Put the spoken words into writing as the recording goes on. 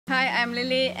Hi, I'm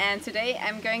Lilly, and today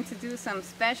I'm going to do some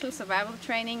special survival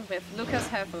training with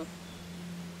Hoeffel.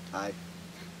 Hi.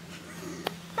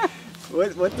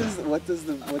 What does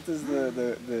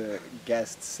the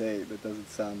guest say that doesn't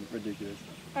sound ridiculous?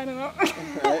 I don't know.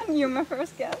 Right? You're my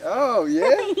first guest. Oh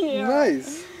yeah? Yeah.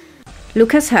 Nice.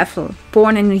 Hoeffel,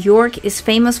 born in New York, is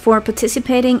famous for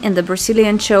participating in the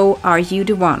Brazilian show Are You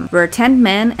the One?, where 10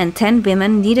 men and 10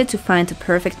 women needed to find the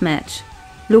perfect match.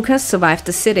 Lucas survived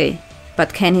the city,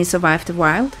 but can he survive the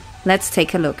wild? Let's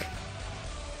take a look.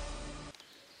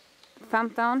 Thumb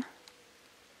down.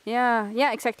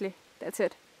 Yeah, exactly. That's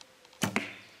it.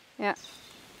 Yeah.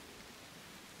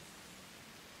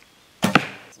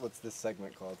 What's this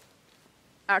segment called?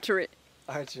 Archery.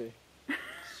 Archery.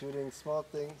 Shooting small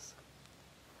things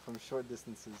from short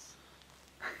distances.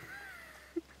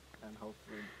 And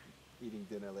hopefully eating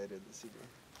dinner later this evening.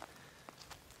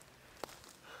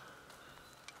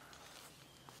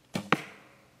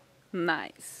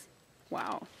 Nice.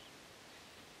 Wow.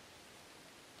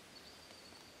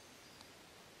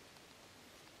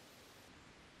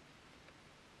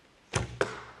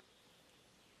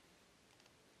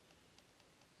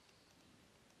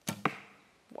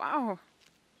 Wow.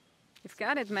 You've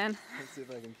got it, man. Let's see if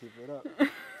I can keep it up.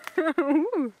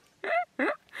 Ooh.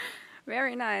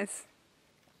 Very nice.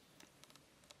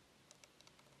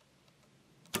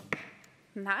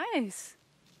 Nice.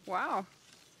 Wow.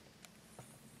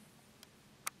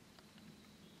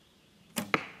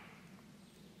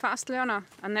 Fast learner,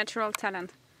 a natural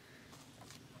talent.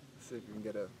 Let's see if we can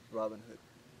get a Robin Hood.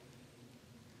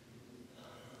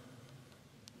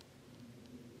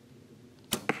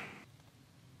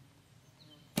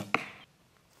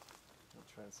 I'll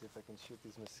try and see if I can shoot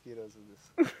these mosquitoes with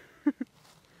this.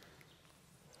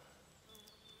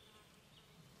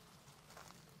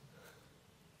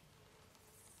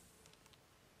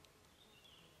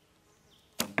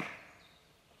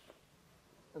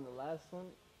 And the last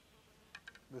one,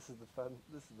 this is the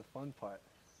fun part.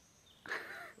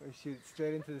 We shoot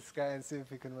straight into the sky and see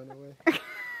if we can run away.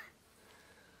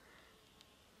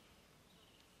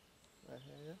 Right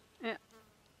here, yeah?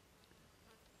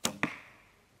 Yeah.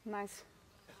 Nice.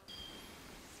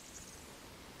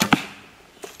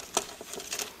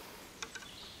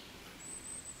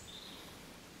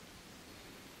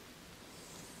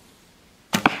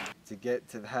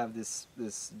 To have this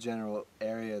general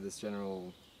area, this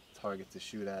general target to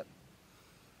shoot at,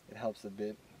 it helps a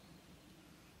bit.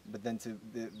 But then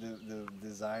the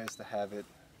desires to have it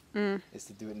is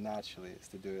to do it naturally, is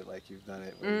to do it like you've done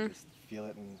it, where you just feel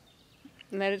it and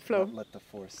Let it flow. let the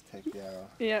force take the arrow.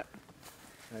 Yeah.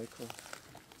 Very cool.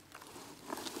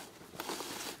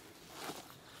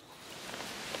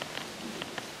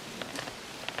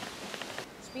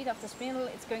 Speed of the spindle,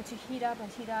 it's going to heat up,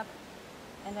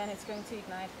 and then it's going to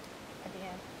ignite at the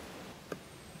end.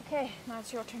 Okay, now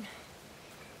it's your turn.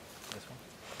 This one?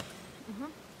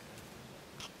 Mm-hmm.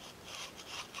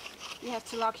 You have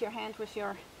to lock your hand with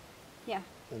your,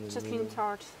 just lean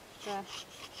towards the,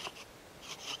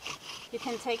 you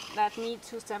can take that knee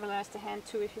to stabilize the hand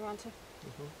too if you want to.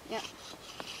 Mm-hmm.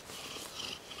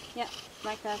 Yeah,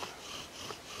 like that.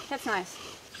 That's nice.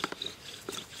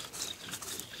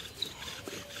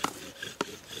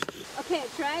 Okay,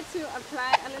 try to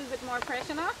apply a little bit more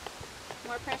pressure now.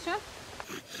 More pressure.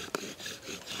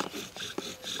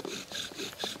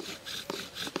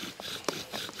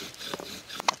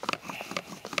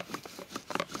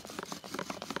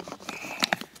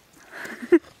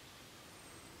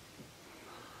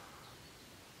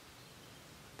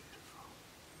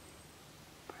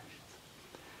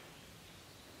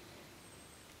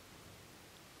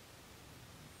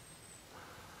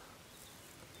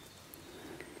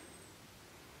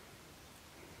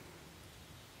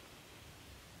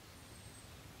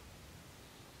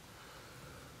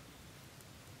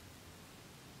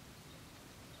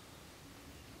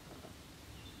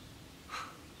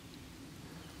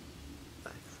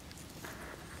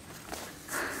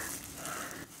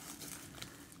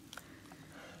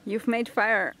 You've made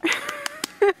fire.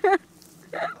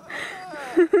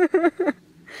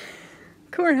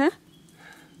 Cool, huh?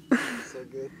 So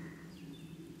good.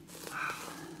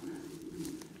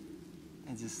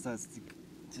 It just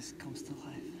comes to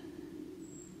life.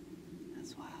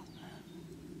 That's wild, man.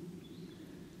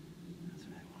 That's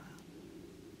really wild.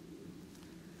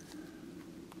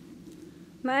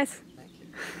 Nice. Thank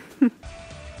you.